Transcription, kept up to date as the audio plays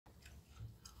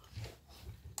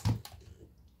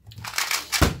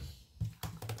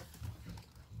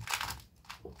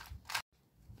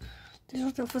This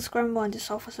was the first scramble and this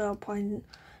solve was a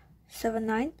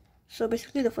 0.79. So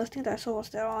basically the first thing that I saw was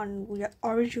that on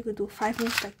orange you could do 5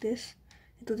 moves like this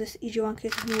into this EG1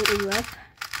 case of AUF.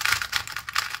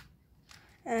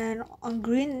 And on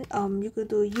green, you could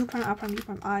do U prime, R prime, U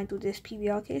prime, R into this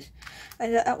PBR case.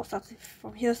 And the L starts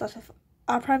from here starts with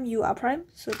R prime, U, R prime.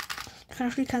 So you can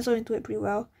actually cancel into it pretty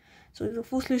well. So the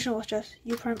full solution was just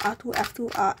U prime, R2,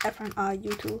 F2, R, F prime, R,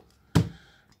 U2.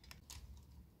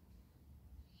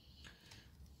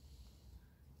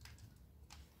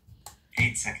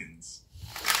 Seconds.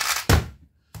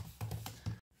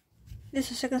 This is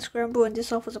the second scramble and this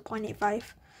solve was a 0.85.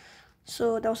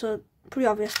 So that was a pretty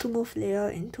obvious 2-move layer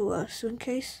into a soon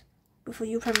case with a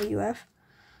U prime and UF.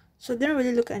 So I didn't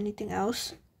really look at anything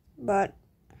else, but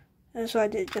and so I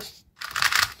did just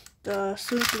the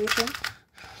soon solution.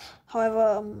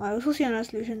 However, I also see another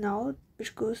solution now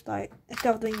which goes like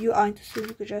instead of doing UR into soon,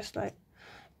 you could just like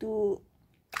do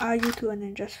RU2 and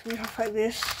then just finish off like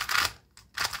this.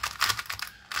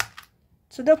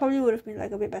 So that probably would have been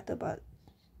like a bit better, but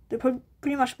they're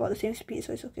pretty much about the same speed,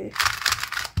 so it's okay.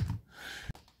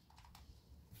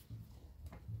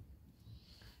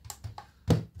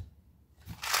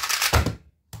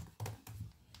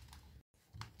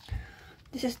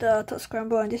 This is the third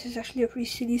scramble, and this is actually a pretty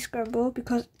silly scramble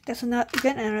because there's another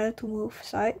 2-move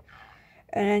side,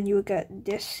 and then you get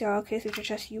this CR case which is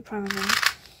just U prime and then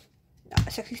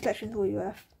sexy selection to a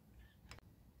UF.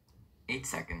 8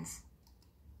 seconds.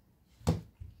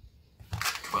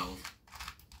 12.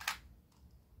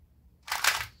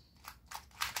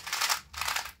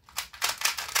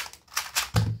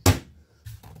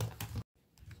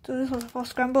 So this was the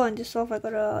first scramble, and this solve I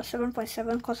got a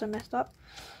 7.7 because I messed up.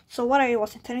 So what I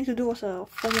was intending to do was a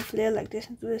 4-move layer like this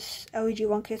into this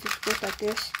LEG1 case which goes like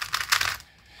this.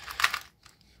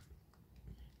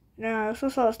 Then I also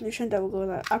saw a solution that will go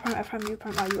like R prime, F prime, U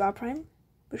prime, R, U, R prime,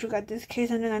 which will get this case,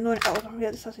 and then I know an L from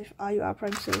here that starts with R, U, R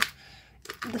prime, so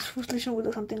this full solution will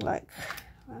do something like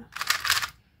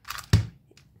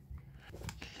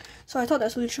so I thought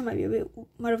that solution might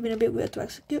have been a bit weird to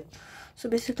execute. So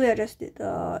basically I just did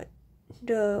the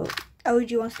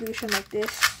LEG1 solution like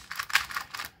this,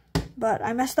 but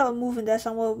I messed up a move in there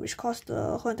somewhere which caused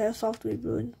the whole entire solve to be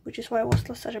ruined, which is why it was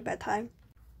such a bad time.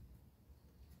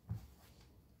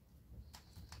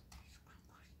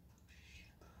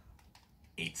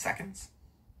 Eight seconds.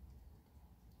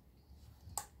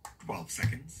 12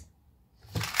 seconds.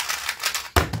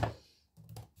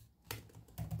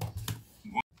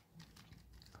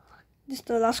 This is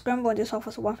the last scramble and this solve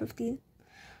was a 115.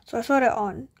 So I saw that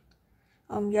on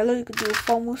yellow you could do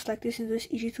 4 moves like this into this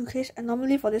EG2 case, and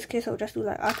normally for this case I would just do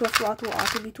like R2, F2, R2,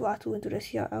 R2, B2, R2 into the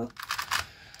CRL.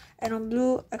 And on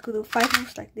blue I could do 5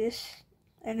 moves like this,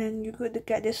 and then you could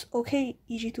get this OK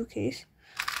EG2 case.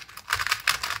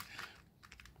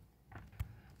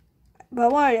 But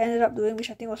what I ended up doing, which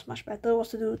I think was much better, was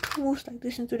to do 2 moves like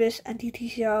this into this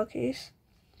anti-TCR case.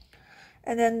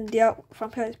 And then the out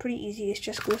from here is pretty easy, it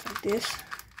just goes like this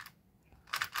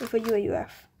with a UAUF.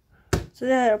 So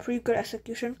that had a pretty good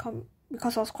execution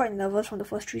because I was quite nervous from the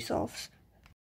first 3 solves.